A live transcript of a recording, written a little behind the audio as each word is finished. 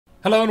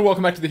Hello and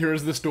welcome back to the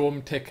Heroes of the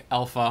Storm Tech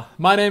Alpha.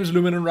 My name's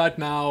Lumin and right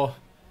now,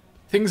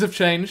 things have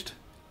changed.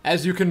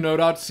 As you can no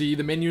doubt see,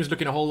 the menu is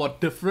looking a whole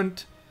lot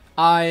different.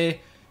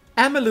 I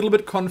am a little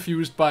bit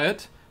confused by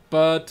it,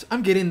 but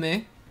I'm getting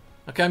there.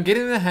 Okay, I'm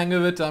getting the hang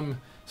of it. I'm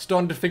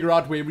starting to figure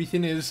out where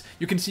everything is.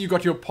 You can see you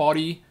got your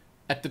party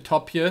at the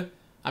top here.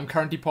 I'm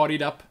currently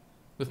partied up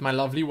with my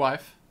lovely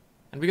wife,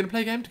 and we're going to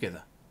play a game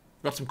together.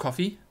 Got some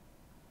coffee.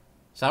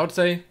 So I would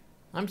say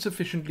I'm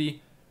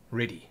sufficiently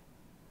ready.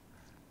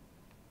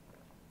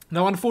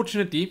 Now,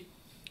 unfortunately,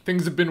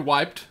 things have been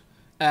wiped,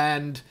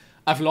 and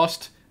I've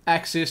lost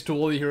access to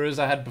all the heroes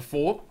I had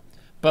before.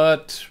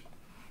 But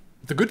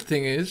the good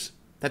thing is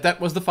that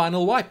that was the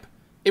final wipe.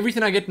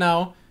 Everything I get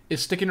now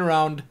is sticking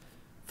around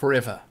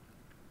forever.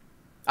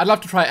 I'd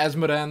love to try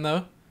Asmodan,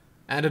 though,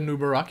 and a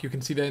Nubarak. You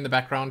can see they're in the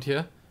background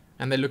here,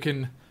 and they're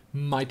looking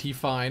mighty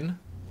fine.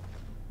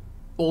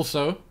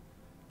 Also,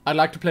 I'd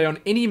like to play on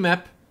any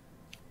map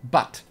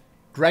but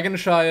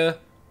Dragonshire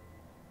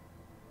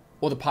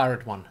or the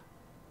pirate one.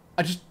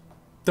 I just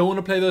don't want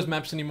to play those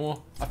maps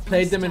anymore. I've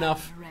played them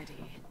enough,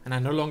 and I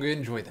no longer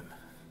enjoy them.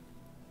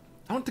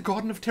 I want the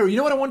Garden of Terror. You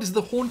know what I want is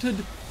the Haunted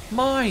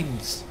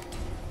Mines.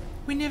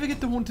 We never get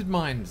the Haunted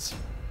Mines.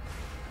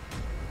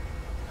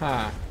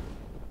 Huh.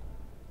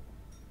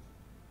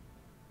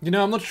 You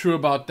know, I'm not sure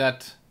about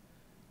that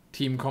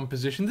team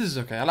composition. This is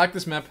okay. I like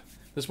this map.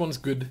 This one's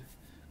good.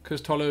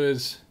 Kostolo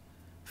is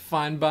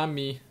fine by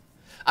me.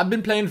 I've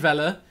been playing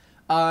Valla.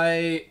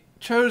 I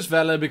chose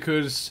Valla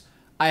because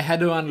I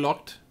had her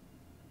unlocked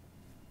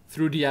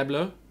through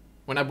Diablo.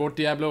 When I bought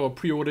Diablo or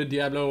pre-ordered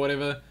Diablo or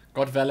whatever,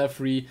 got Valla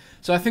free.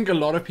 So I think a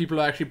lot of people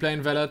are actually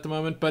playing Valla at the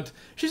moment, but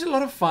she's a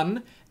lot of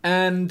fun.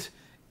 And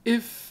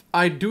if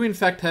I do in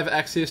fact have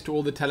access to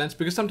all the talents,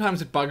 because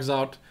sometimes it bugs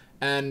out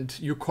and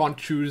you can't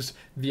choose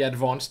the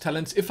advanced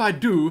talents. If I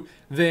do,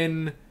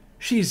 then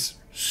she's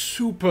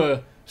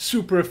super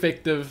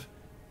effective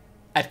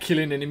at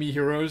killing enemy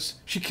heroes.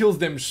 She kills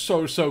them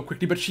so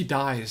quickly, but she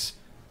dies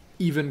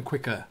even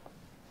quicker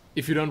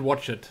if you don't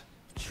watch it.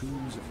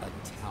 Choose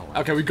a tower.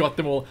 Okay, we got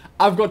them all.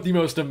 I've got the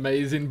most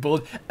amazing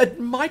build. It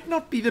might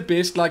not be the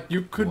best, like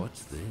you could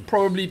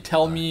probably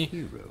tell me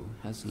Hero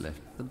has left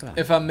the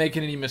if I'm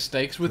making any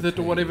mistakes with it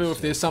or whatever, if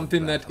there's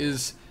something that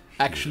is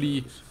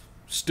actually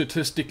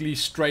statistically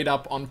straight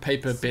up on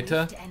paper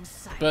better.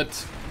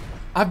 But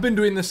I've been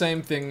doing the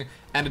same thing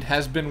and it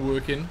has been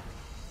working.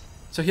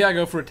 So here I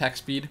go for attack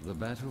speed. The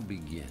battle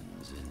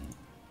begins in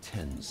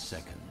 10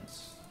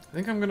 seconds. I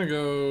think I'm gonna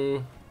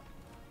go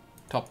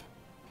top.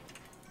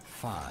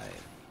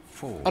 5,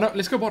 4. Oh no,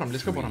 let's go bottom,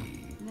 let's go bottom.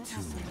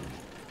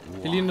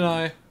 2, Helene and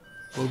I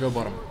will go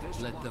bottom.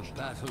 let the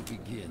battle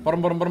begin.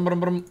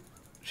 Bottom.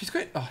 She's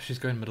going, oh, she's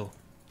going middle.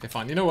 Okay,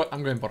 fine. You know what?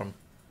 I'm going bottom.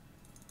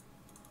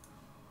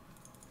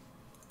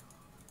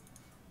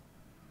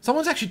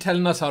 Someone's actually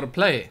telling us how to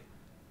play.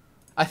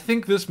 I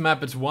think this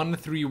map, it's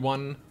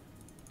 1-3-1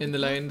 in the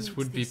lanes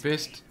would be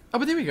best. Oh,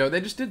 but there we go.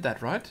 They just did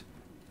that, right?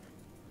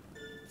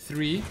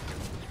 3.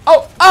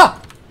 Oh! Ah!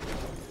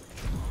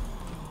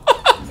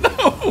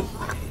 No!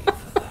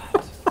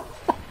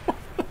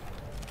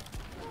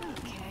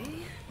 Okay,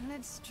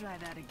 let's try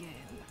that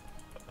again.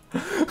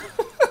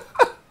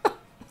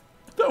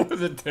 That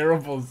was a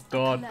terrible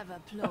start. Clever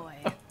ploy.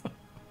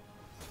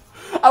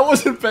 I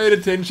wasn't paying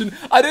attention.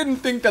 I didn't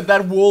think that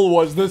that wall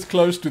was this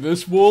close to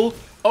this wall.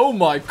 Oh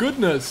my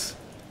goodness.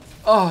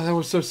 Oh, that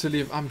was so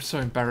silly. I'm so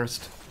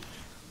embarrassed.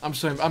 I'm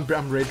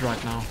red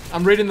right now.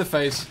 I'm red in the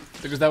face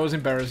because that was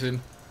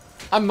embarrassing.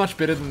 I'm much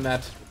better than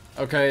that.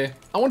 Okay.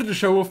 I wanted to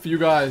show off for you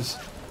guys.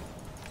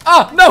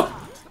 Ah, no!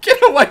 Get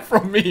away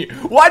from me!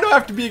 Why do I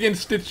have to be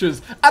against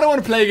Stitches? I don't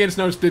want to play against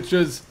no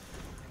Stitches.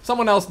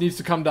 Someone else needs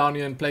to come down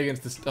here and play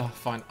against this. Oh,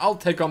 fine. I'll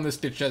take on the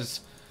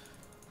Stitches.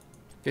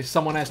 Okay,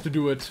 someone has to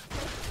do it.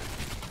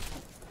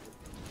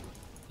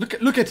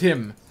 Look at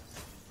him.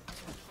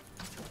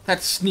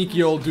 That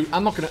sneaky old dude.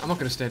 I'm not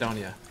gonna stay down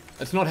here.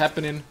 It's not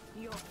happening.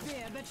 Your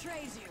fear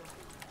betrays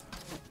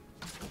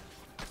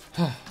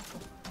you.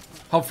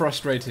 How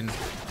frustrating,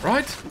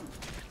 right?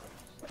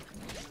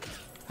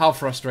 How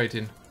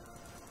frustrating.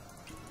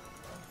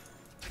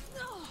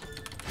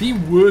 The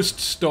worst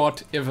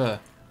start ever.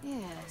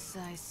 Yes,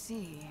 I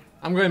see.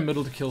 I'm going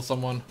middle to kill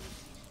someone.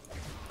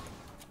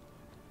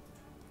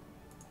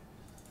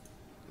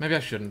 Maybe I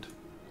shouldn't.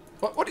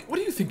 What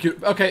do you think you...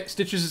 Okay,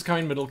 Stitches is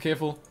coming middle.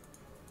 Careful.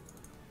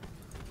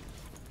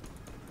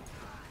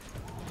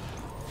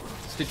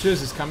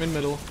 Stitches is coming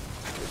middle.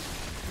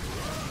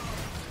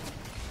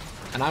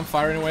 And I'm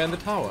firing away on the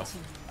tower.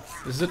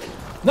 This is it.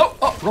 No!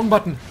 Oh, wrong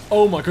button.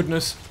 Oh my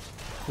goodness.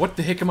 What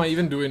the heck am I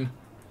even doing?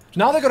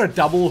 Now they got a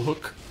double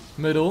hook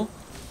middle.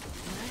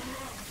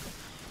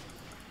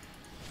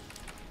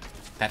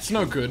 That's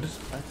no good.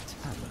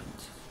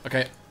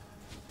 Okay.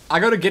 I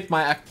gotta get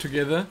my act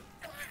together.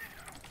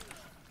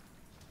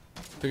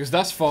 Because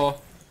thus far,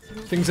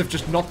 things have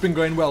just not been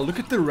going well. Look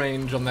at the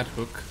range on that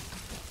hook.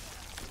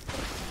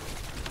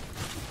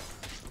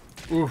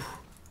 Oof.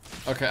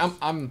 Okay,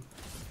 I'm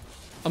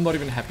not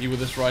even happy with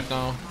this right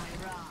now.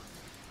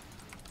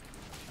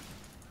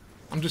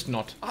 I'm just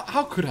not.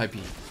 How could I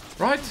be?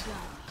 Right?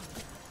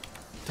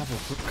 Double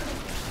hook.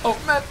 Oh,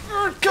 man.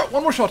 Go.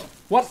 One more shot.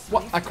 What?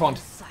 I can't.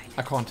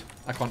 I can't.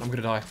 I'm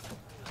gonna die.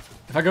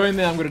 If I go in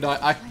there, I'm gonna die.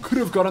 I could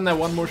have gotten that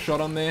one more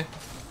shot on there.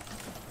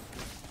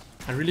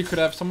 I really could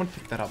have. Someone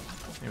pick that up.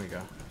 There we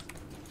go.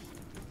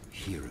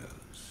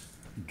 Heroes,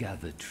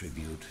 gather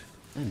tribute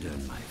and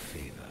earn my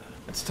favor.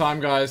 It's time,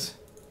 guys.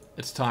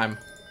 It's time.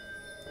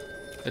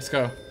 Let's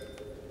go.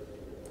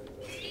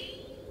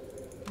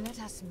 Let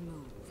us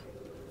move.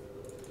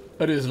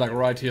 It is like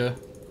right here.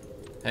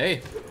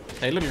 Hey.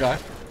 Hey, little guy.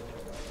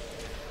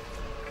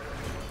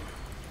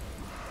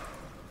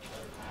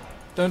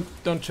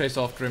 Don't chase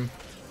after him.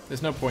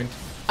 There's no point.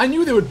 I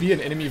knew there would be an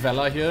enemy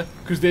Valla here,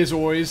 because there's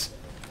always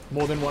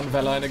more than one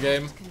Valla in a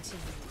game.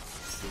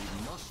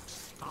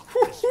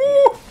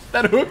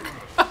 That hook!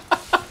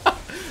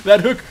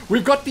 That hook!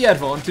 We've got the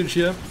advantage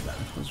here. That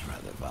was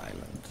rather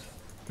violent.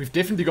 We've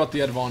definitely got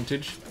the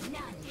advantage.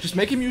 Just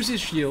make him use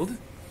his shield.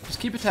 Just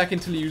keep attacking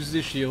until he uses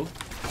his shield.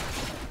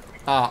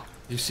 Ah,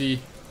 you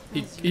see.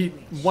 He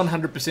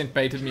 100%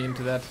 baited me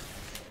into that.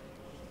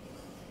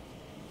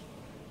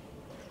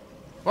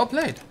 Well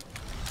played.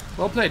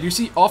 Well played. You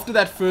see, after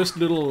that first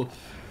little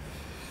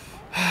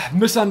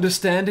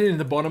misunderstanding in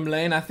the bottom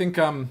lane, I think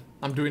I'm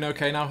doing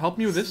okay now. Help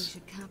me with this.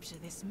 Should capture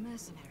this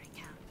mercenary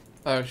camp.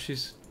 Oh,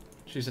 she's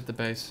at the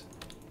base.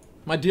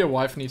 My dear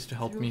wife needs to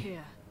help Through me.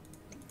 here.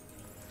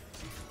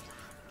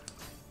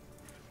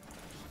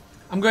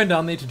 I'm going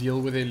down there to deal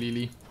with her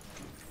Lily.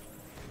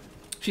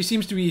 She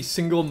seems to be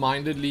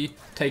single-mindedly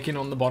taking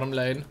on the bottom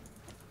lane.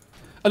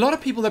 A lot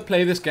of people that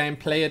play this game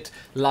play it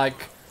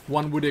like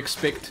one would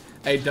expect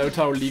a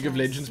Dota or League of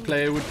Legends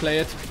player would play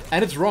it,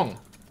 and it's wrong.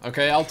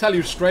 Okay, I'll tell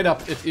you straight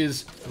up, it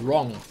is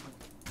wrong.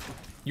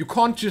 You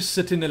can't just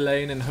sit in a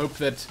lane and hope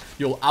that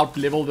you'll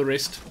out-level the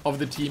rest of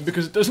the team,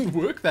 because it doesn't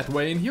work that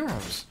way in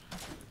Heroes.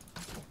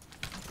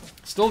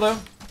 Still though,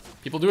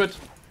 people do it.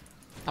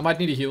 I might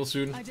need a heal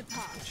soon. I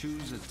depart.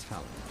 Choose a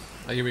talent.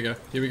 Oh, here we go.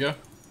 Here we go.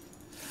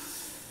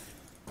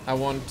 I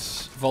want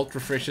Vault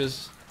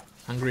Refreshers.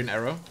 Hungry and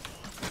Arrow.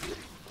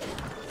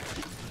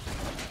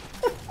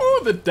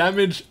 The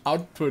damage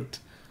output.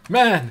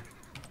 Man!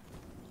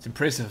 It's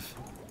impressive.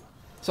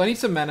 So I need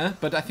some mana,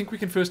 but I think we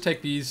can first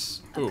take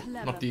these. Oh,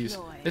 not these.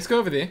 Let's go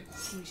over there.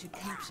 We should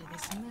capture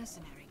this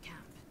mercenary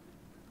camp.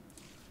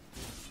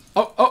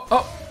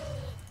 Oh!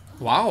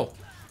 Wow.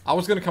 I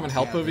was gonna come and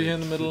help over here in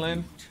the middle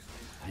lane.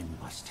 I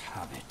must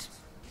have it.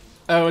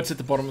 Oh, it's at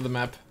the bottom of the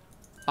map.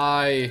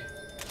 I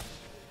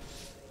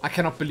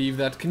cannot believe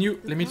that. Can you...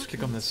 Let me just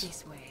click on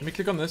this. Let me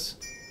click on this.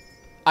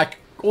 I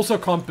also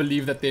can't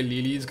believe that their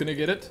Lily is gonna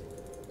get it.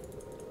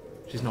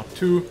 She's not.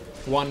 2,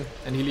 1,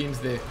 and he leans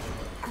there.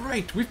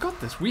 Great, we've got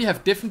this. We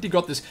have definitely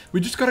got this. We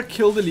just gotta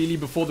kill the Lily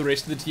before the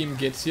rest of the team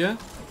gets here.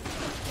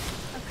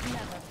 A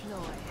clever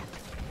ploy.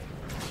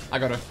 I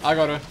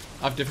got her.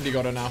 I've definitely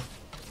got her now.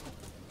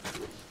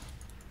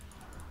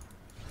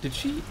 Did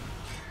she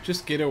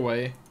just get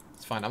away?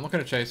 It's fine, I'm not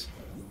gonna chase.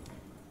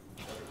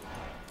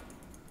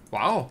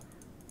 Wow,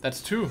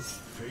 that's 2.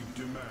 Fate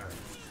demands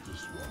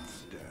this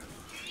one's death.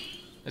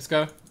 Let's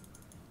go.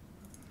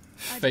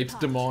 Fate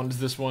demands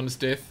this one's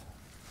death.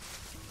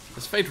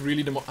 Does fate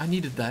really demand? I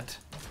needed that.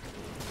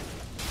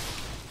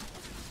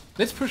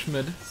 Let's push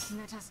mid.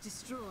 Let us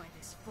destroy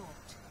this fort.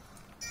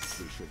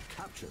 We should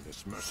capture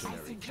this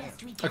mercenary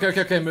camp.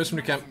 Okay.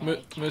 Mercenary camp.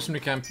 Mercenary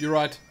camp. You're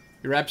right.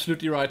 You're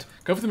absolutely right.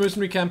 Go for the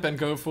mercenary camp and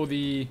go for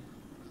the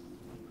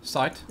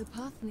site. The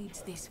path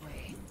leads this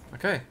way.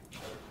 Okay.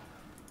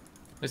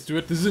 Let's do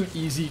it. This is an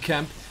easy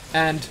camp.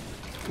 And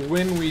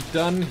when we're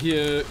done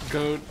here,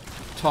 go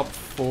top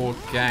for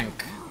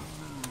gank.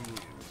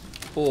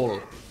 All.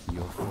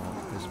 Your fort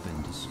has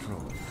been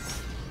destroyed.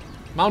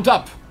 Mount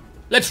up.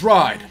 Let's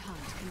ride. My heart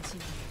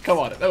continues. Come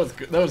on. That was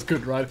good. That was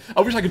good, right?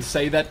 I wish I could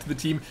say that to the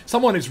team.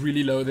 Someone is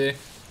really low there.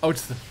 Oh,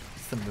 it's the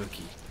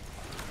Murky.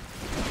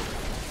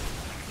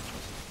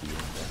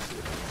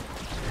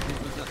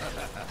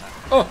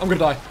 Oh, I'm gonna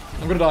die.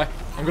 I'm gonna die.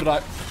 I'm gonna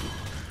die.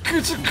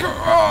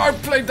 Oh, I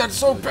played that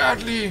so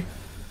badly. You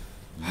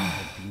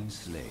have been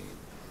slain.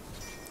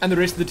 And the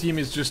rest of the team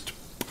is just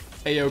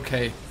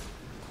A-okay.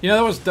 You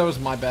know, that was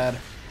my bad.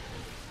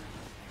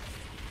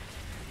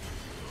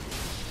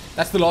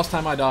 That's the last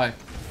time I die.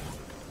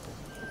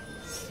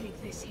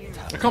 Take this here.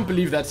 I can't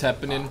believe that's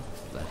happening.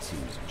 That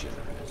seems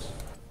generous.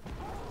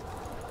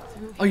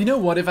 Oh, you know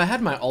what? If I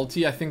had my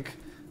ulti, I think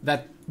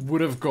that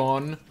would have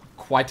gone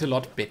quite a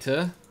lot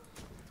better.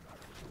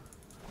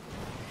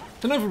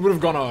 Don't know if it would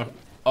have gone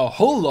a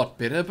whole lot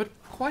better, but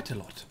quite a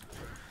lot.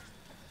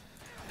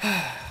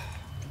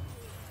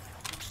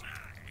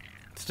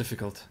 It's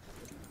difficult.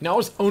 Now I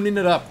was owning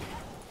it up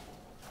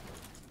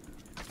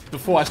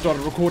before I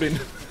started recording.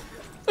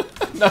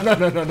 No,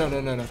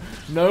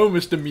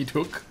 Mr. Meat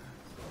Hook.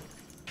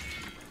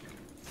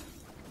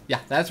 Yeah,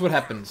 that's what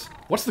happens.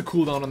 What's the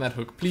cooldown on that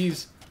hook?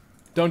 Please,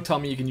 don't tell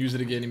me you can use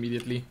it again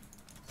immediately.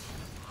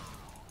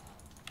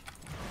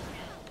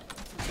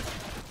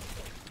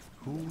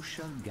 Who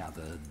shall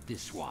gather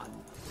this one?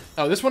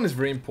 Oh, this one is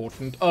very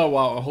important. Oh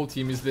wow, a whole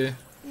team is there.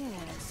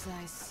 Yes,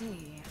 I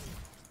see.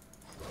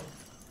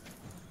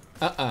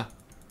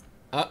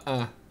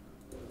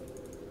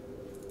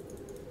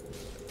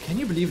 Can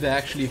you believe they're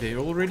actually there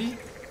already?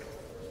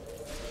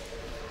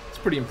 It's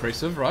pretty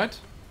impressive, right?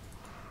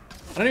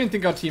 I don't even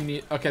think our team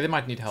need... Okay, they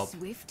might need help.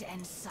 Swift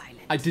and silent.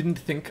 I didn't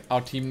think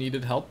our team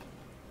needed help.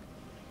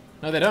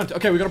 No, they don't.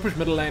 Okay, we gotta push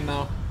middle lane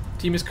now.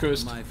 Team is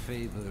cursed. My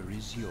favor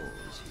is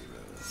yours,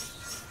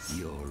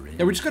 hero. Your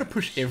Yeah, we just gotta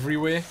push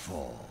everywhere.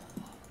 fall.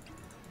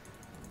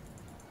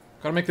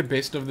 Gotta make the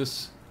best of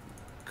this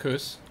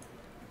curse.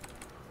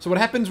 So what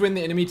happens when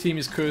the enemy team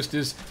is cursed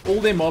is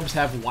all their mobs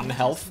have 1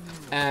 health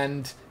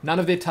and none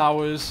of their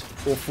towers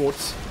or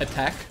forts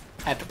attack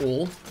at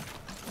all.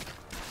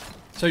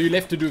 So you're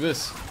left to do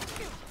this.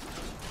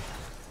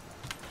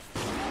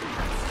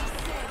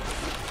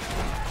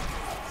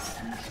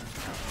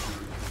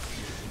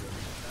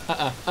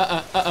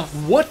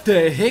 What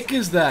the heck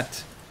is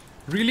that?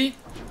 Really?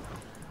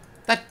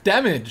 That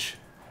damage?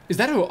 Is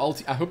that her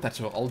ulti? I hope that's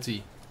her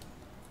ulti.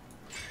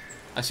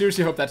 I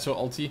seriously hope that's her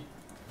ulti.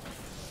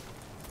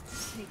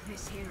 Take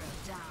this hero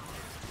down.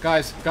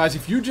 Guys,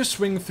 if you just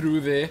swing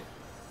through there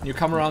and you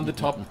come around the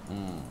top.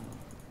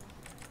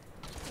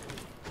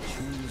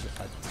 Choose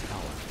a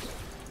talent.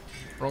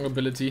 Wrong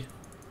ability.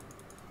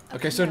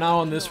 Okay, so now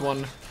on this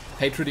one,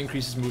 hatred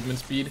increases movement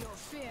speed.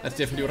 That's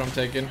definitely what I'm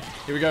taking.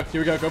 Here we go,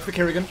 go for the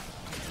Kerrigan.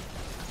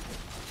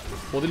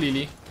 Or the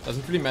Lily.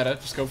 Doesn't really matter,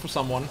 just go for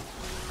someone.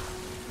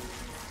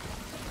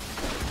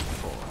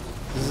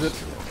 This is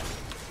it.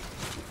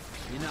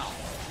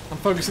 I'm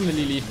focusing the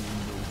Lily.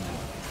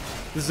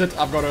 This is it,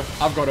 I've got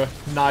her.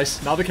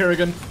 Nice. Now the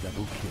Kerrigan.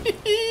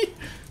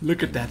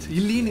 Look at that.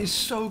 Eileen is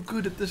so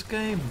good at this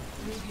game.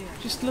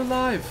 She's still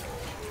alive.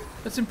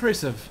 That's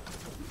impressive.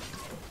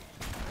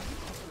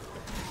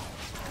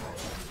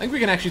 I think we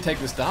can actually take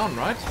this down,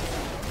 right?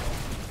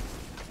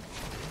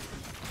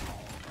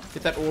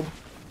 Get that orb.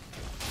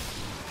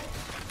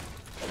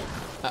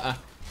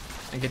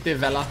 And get their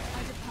Valla.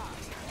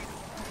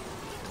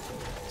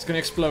 It's gonna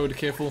explode,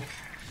 careful.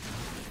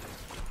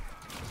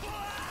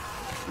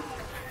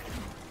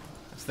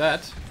 That's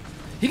that.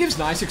 He gives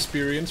nice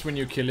experience when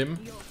you kill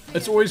him.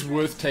 It's always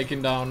worth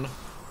taking down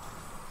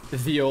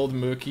the old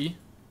Murky.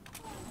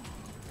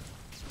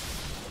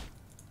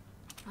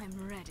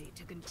 I'm ready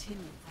to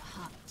continue the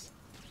hunt.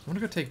 I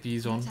wanna go take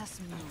these on. Let us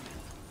move.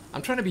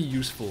 I'm trying to be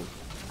useful.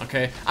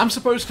 Okay, I'm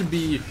supposed to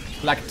be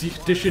like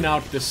dishing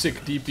out the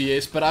sick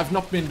DPS, but I've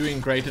not been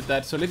doing great at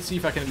that, so let's see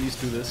if I can at least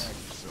do this.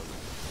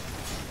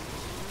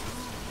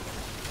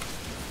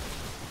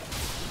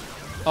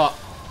 Oh,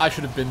 I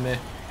should have been there.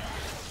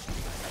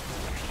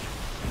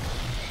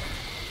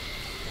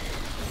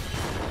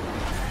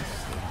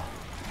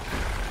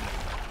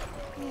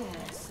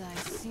 Yes, I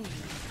see.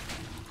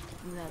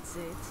 That's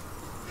it.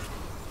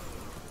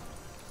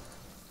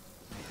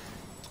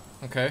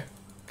 Okay,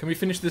 can we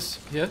finish this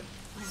here?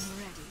 I'm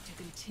ready to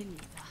continue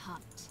the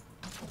hunt.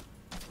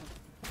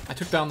 I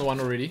took down the one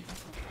already.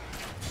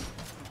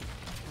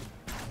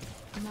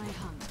 My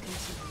hunt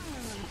continues.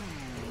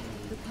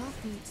 The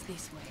path leads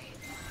this way.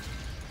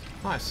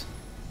 Nice.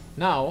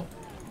 Now,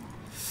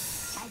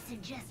 I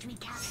suggest we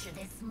capture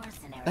this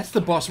mercenary. that's the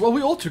boss. Well,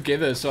 we're all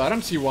together, so I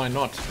don't see why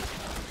not.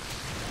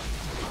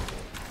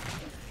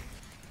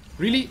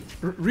 Really?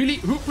 Really?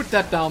 Who put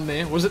that down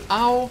there? Was it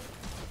our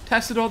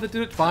Tassador that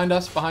did it? Behind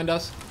us, behind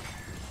us.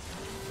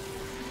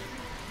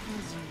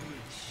 As you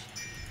wish.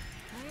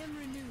 I am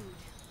renewed.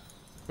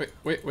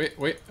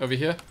 Wait. Over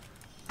here.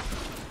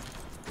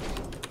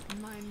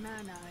 My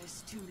mana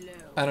is too low.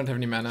 I don't have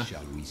any mana.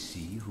 Shall we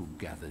see who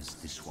gathers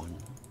this one?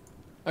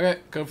 Okay,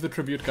 go for the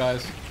tribute,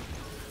 guys.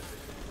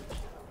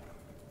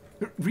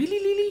 Really,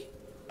 Lily?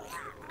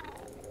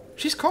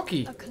 She's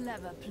cocky. A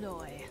clever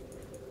ploy.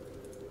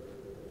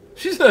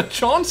 She's a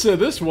chancer,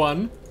 this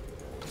one.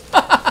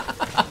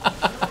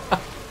 I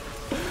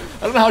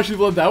don't know how she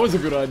thought that was a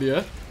good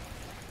idea.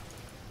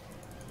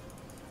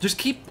 Just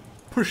keep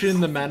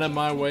pushing the mana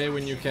my way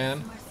when you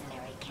can.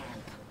 Mercenary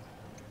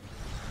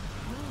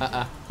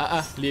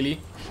camp. Lily.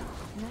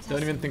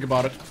 Don't even think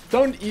about it.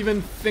 Don't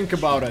even think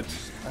about it.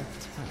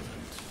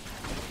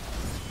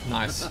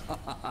 Nice.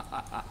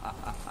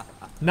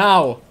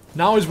 Now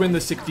is when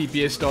the sick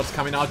DPS starts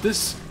coming out.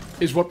 This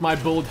is what my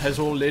build has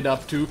all led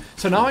up to.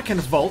 So now I can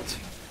vault.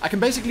 I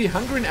can basically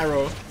Hungering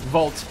Arrow,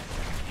 vault,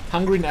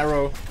 Hungering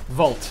Arrow,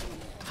 vault,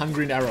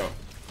 Hungering Arrow.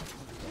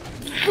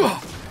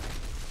 Ugh.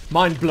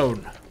 Mind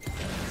blown.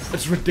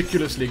 It's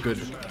ridiculously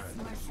good.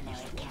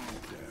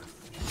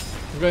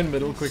 I'm going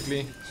middle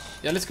quickly.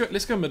 Yeah,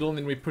 let's go middle and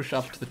then we push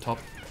up to the top.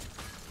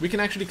 We can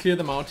actually clear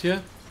them out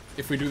here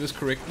if we do this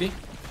correctly.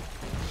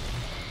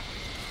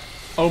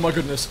 Oh my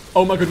goodness,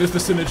 the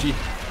synergy.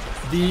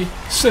 The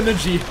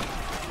synergy.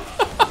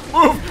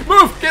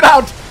 Move, get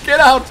out.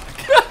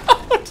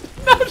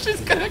 No,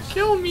 she's gonna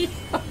kill me.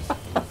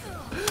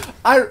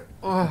 I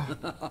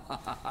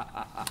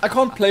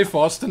can't play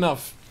fast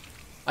enough.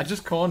 I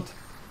just can't.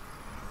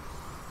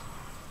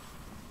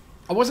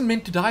 I wasn't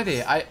meant to die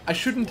there. I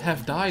shouldn't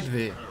have died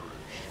there.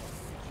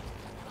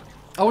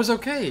 I was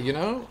okay, you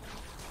know?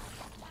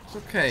 It's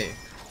okay.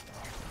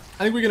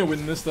 I think we're gonna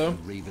win this though.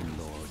 Raven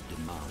Lord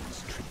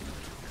demands tribute.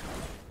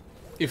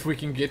 If we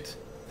can get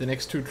the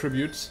next 2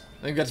 tributes.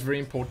 I think that's very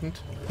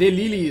important. Their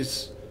Lily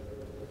is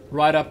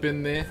right up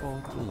in there.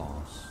 For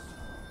loss.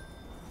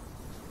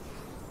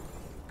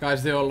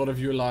 Guys, there are a lot of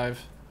you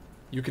alive.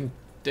 You can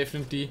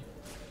definitely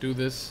do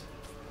this.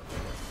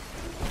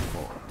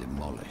 For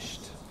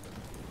demolished.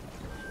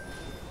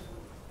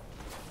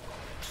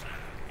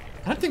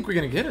 I don't think we're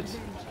gonna get it.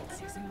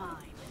 Vengeance is mine.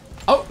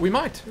 Oh, we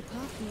might. The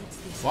path leads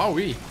this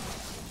Wowee.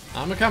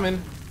 I'm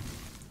a-coming.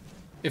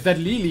 If that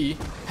Lily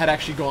had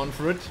actually gone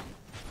for it,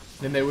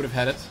 then they would have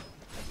had it.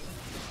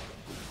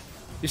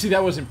 You see,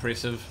 that was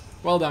impressive.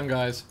 Well done,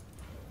 guys.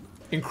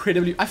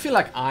 Incredibly... I feel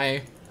like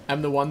I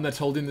am the one that's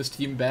holding this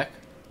team back.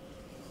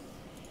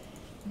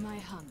 My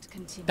hunt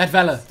continues.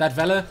 That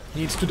Valla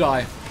needs to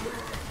die.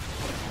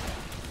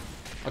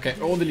 Okay,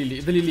 or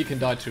the Lily can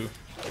die too.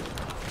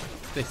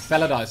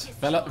 Valla dies.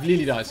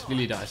 Lily dies.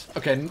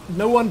 Okay,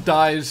 no one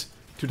dies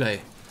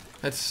today.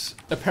 That's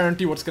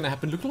apparently what's gonna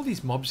happen. Look at all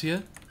these mobs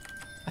here.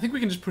 I think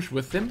we can just push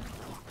with them.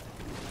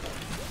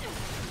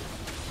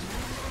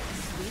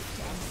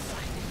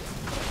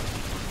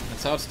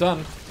 That's how it's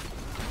done.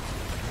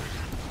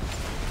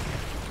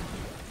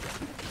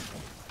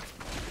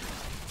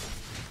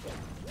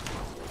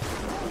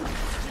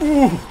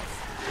 Ooh!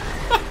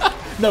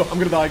 No, I'm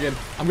gonna die again.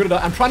 I'm gonna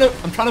die. I'm trying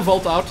to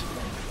vault out.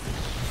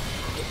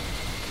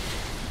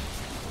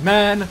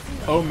 Man,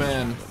 oh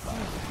man.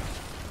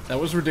 That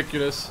was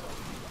ridiculous.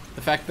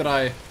 The fact that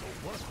I,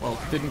 well,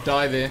 didn't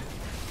die there.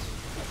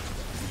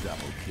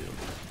 Double kill.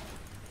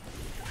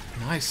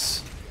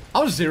 Nice.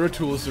 Our Zero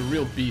Tool is a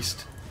real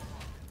beast.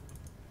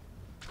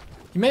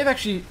 He may have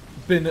actually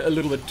been a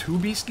little bit too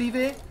beastly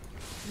there.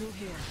 You're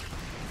here.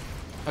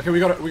 Okay, we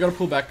gotta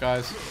pull back,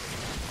 guys.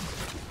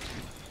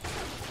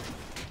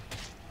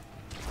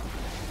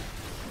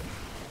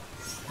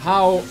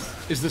 How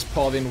is this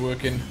pathing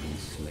working?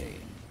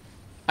 Slain.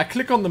 I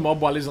click on the mob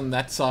while he's on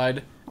that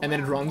side, and then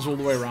it runs all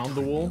the way around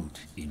the wall.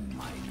 In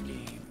my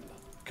name.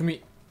 Can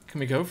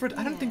we go for it?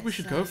 I don't think we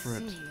should go for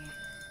it.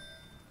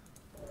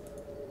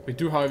 We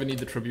do, however, need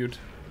the tribute.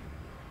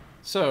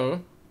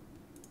 So,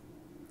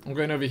 I'm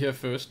going over here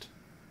first.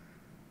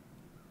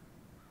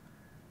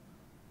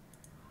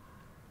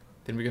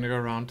 Then we're gonna go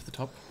around to the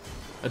top.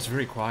 It's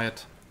very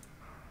quiet.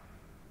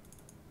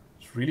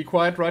 It's really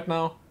quiet right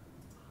now.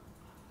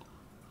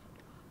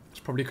 It's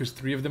probably because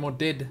 3 of them are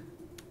dead.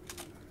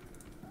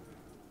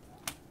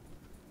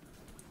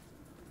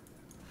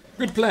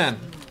 Good plan.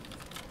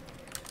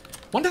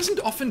 One doesn't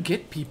often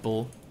get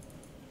people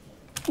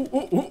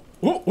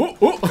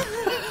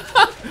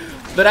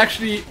that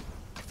actually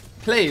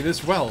play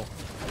this well.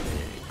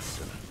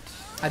 Excellent.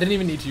 I didn't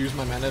even need to use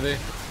my mana there.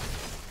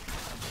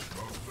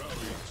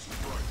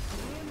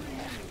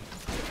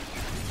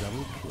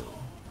 Double kill.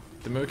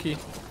 The Moki.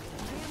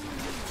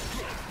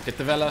 Get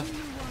the Valla.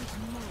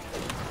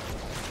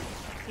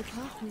 The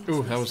path leads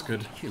Ooh, that was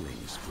good.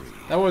 Killing spree.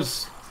 That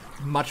was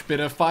much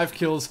better. 5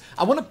 kills.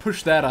 I want to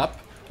push that up.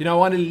 You know, I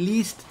want at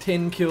least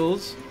 10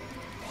 kills.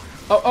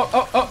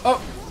 Oh.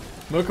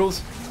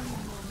 Merkles.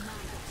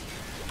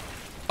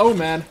 Oh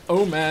man.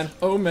 Oh man.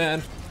 Oh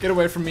man. Get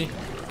away from me.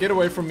 Get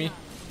away from me.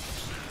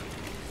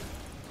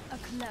 a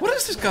close. What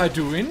is this guy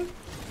doing?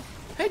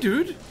 Hey,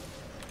 dude.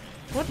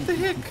 What the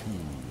heck?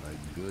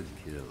 A good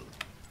kill.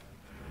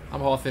 I'm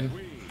Hawthin.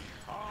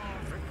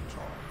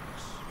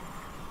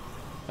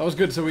 That was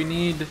good. So we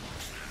need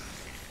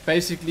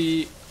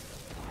basically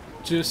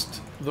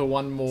just the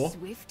one more.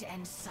 Swift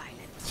and silent.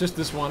 It's just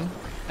this one,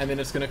 and then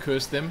it's gonna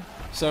curse them.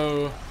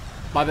 So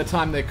by the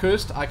time they're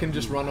cursed, I can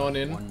just run on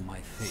in. Won my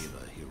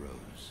favor,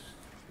 heroes.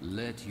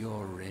 Let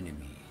your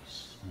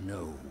enemies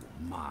know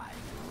my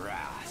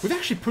wrath. We've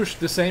actually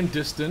pushed the same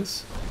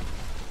distance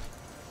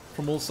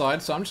from all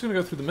sides, so I'm just gonna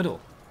go through the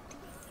middle.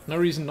 No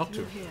reason not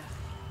to. You're here.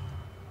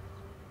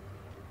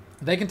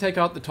 They can take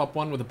out the top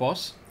one with the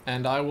boss,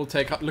 and I will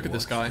take out. Look at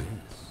this guy.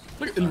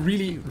 Look at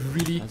really.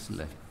 Has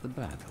left the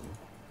battle.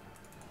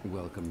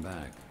 Welcome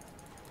back,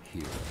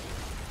 hero.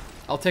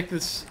 I'll take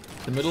this,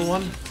 the middle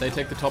one. They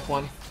take the top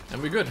one,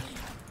 and we're good. That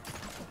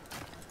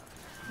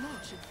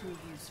should prove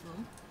useful.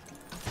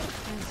 As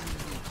you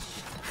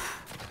wish.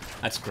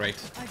 That's great.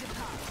 I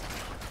depart.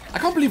 I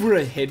can't believe we're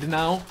ahead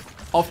now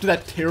after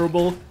that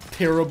terrible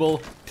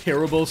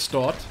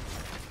start.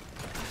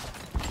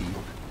 Keep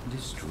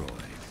destroyed.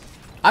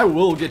 I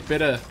will get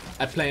better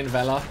at playing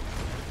Valla.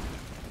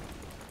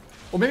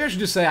 Or maybe I should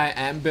just say I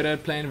am better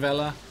at playing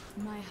Valla.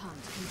 My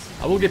hunt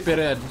continues. I will get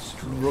better at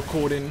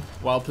recording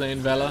while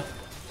playing Valla.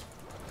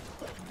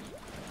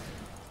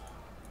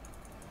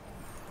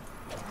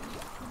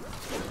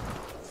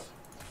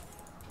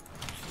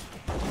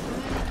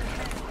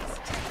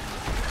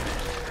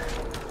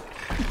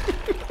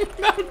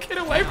 No, get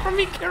away from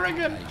me,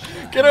 Kerrigan!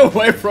 Get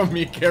away from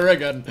me,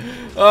 Kerrigan!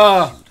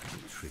 Ah,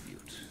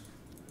 Tribute.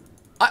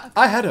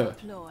 I had her.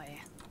 Ploy.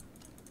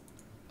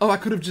 Oh, I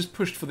could have just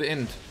pushed for the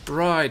end.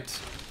 Right.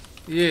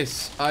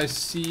 Yes, I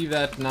see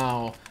that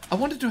now. I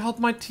wanted to help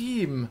my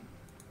team.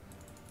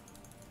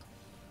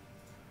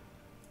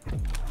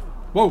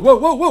 Whoa, whoa,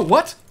 whoa, whoa,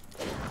 what?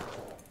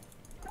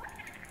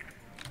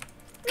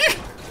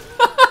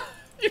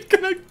 You're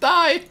gonna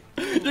die!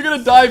 You're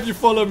gonna die if you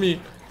follow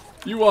me.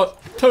 You are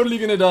totally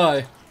gonna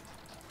die.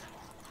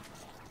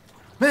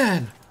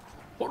 Man,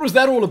 what was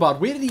that all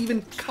about? Where did he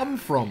even come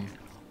from?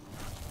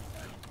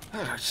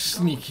 Ah,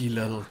 sneaky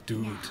little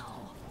dude.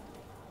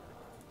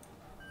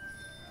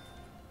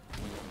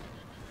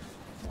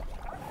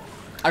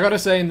 I gotta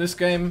say, in this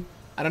game,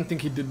 I don't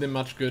think he did them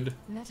much good.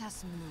 Let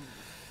us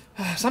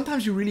move.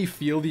 Sometimes you really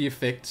feel the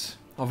effects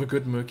of a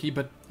good Murky,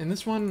 but in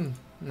this one,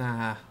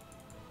 nah.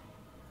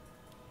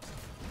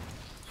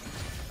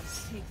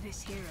 Take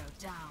this hero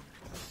down.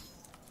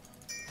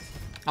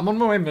 I'm on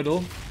my way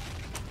middle.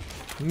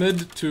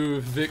 Mid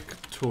to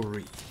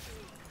victory.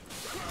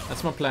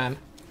 That's my plan.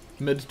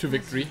 Mid to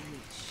victory.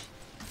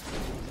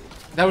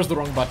 That was the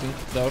wrong button,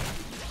 though.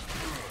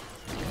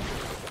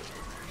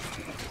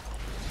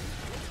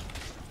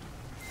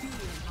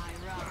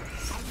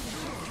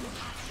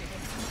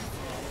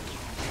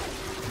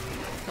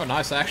 Oh,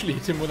 nice. I actually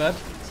hit him with that.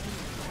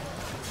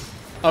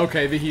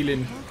 Okay, the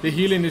healing. The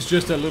healing is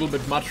just a little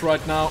bit much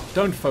right now.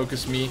 Don't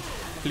focus me,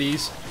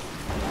 please.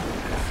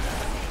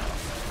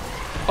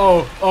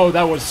 Oh,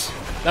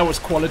 that was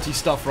quality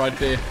stuff right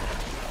there.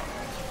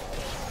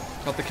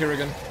 Got the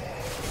Kerrigan.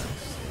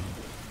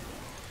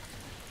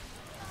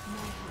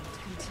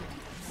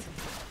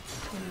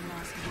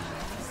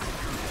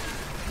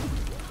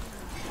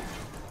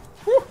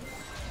 Whew.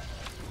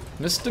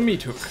 Mr.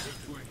 Meat Hook.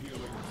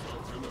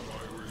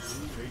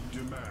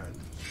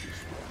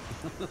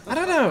 I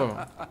don't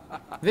know.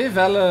 The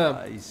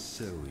Valla. I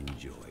so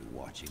enjoy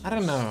watching. I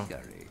don't know.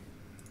 Scurry.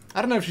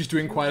 I don't know if she's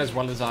doing quite as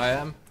well as I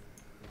am.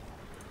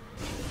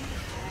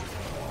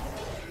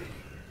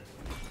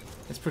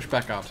 Let's push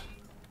back out.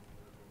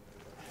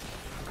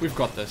 We've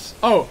got this.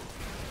 Oh!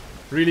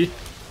 Really?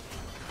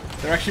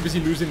 They're actually busy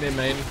losing their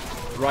main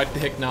right the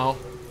heck now.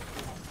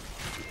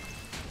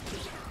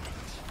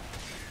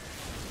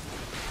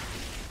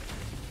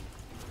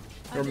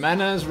 Your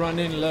mana's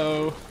running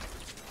low.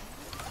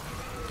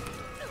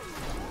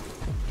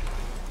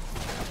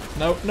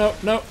 No, no,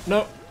 no,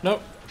 no,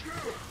 no.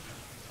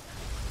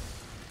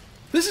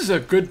 This is a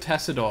good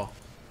Tassador.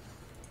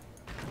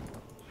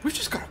 We've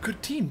just got a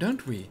good team,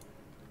 don't we?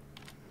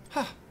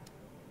 Huh.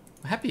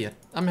 I'm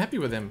happy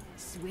with them.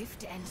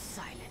 Swift and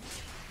silent.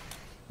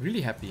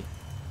 Really happy.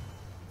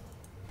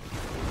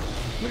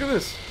 Look at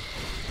this.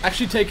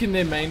 Actually taking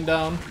their main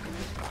down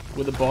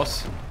with the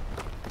boss.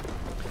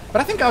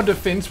 But I think our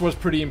defense was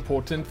pretty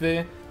important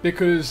there,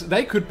 because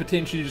they could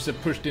potentially just have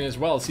pushed in as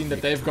well, seeing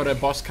that they've got a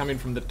boss coming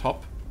from the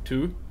top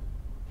too.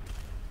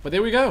 But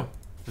there we go.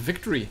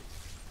 Victory.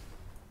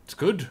 It's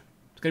good.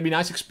 It's going to be a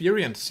nice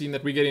experience, seeing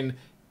that we're getting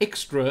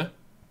extra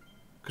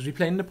because we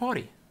play in the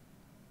party.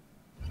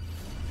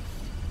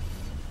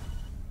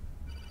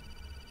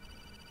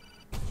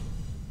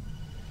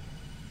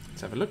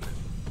 Let's have a look.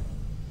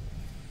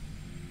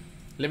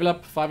 Level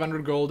up,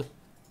 500 gold.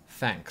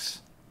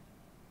 Thanks.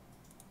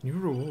 New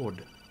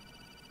reward.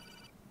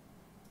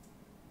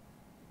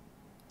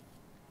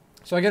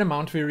 So I get a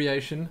mount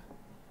variation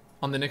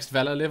on the next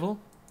Valla level.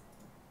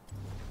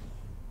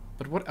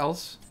 But what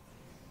else?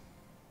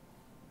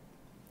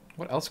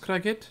 What else could I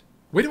get?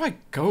 Where do I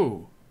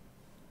go?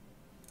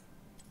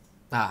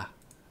 Ah,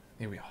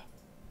 here we are.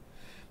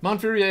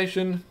 Mount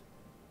variation,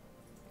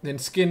 then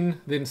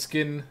skin,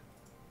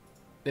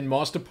 then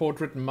master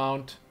portrait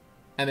mount,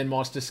 and then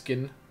master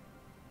skin.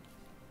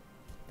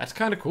 That's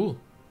kind of cool.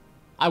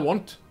 I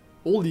want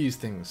all these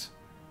things.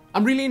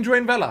 I'm really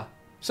enjoying Valla.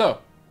 So,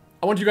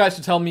 I want you guys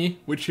to tell me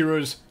which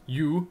heroes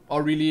you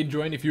are really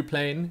enjoying if you're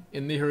playing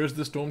in the Heroes of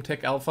the Storm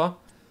Tech Alpha.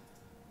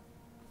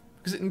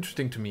 Because it's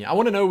interesting to me. I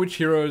want to know which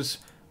heroes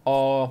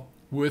are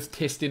worth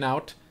testing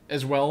out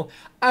as well.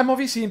 I'm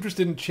obviously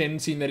interested in Chen,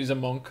 seeing that he's a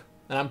monk.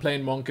 And I'm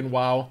playing monk in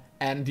WoW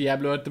and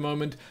Diablo at the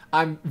moment.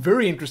 I'm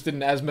very interested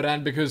in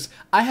Azmoran because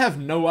I have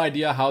no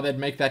idea how they'd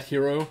make that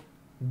hero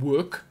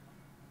work.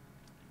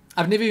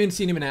 I've never even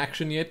seen him in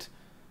action yet.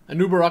 A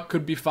Nubarak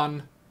could be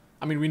fun.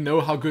 I mean, we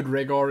know how good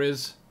Rhaegar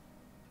is.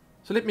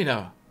 So let me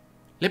know.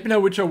 Let me know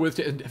which are worth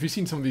it. Have you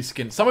seen some of these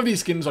skins? Some of these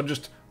skins are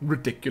just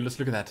ridiculous.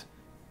 Look at that.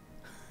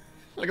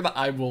 Look at the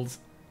eyeballs.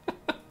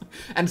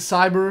 And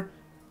Cyber,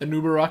 a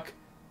Nubarak,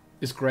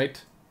 is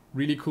great.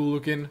 Really cool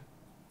looking.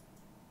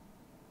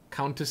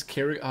 Countess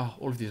Kerry. Oh,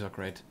 all of these are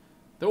great.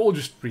 They're all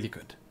just really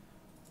good.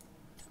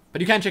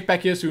 But you can check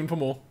back here soon for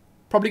more.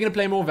 Probably going to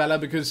play more Valla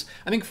because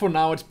I think for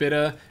now it's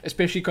better.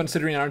 Especially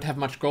considering I don't have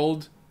much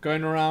gold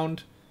going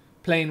around.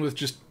 Playing with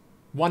just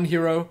one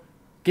hero.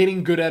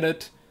 Getting good at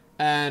it.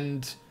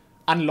 And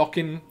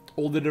unlocking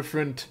all the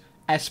different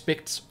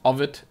aspects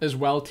of it as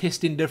well.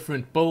 Testing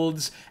different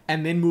builds.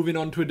 And then moving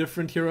on to a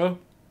different hero.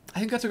 I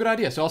think that's a good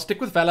idea. So I'll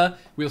stick with Valla.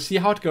 We'll see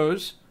how it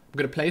goes. I'm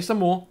going to play some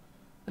more.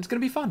 And it's going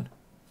to be fun.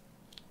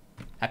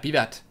 Happy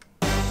that.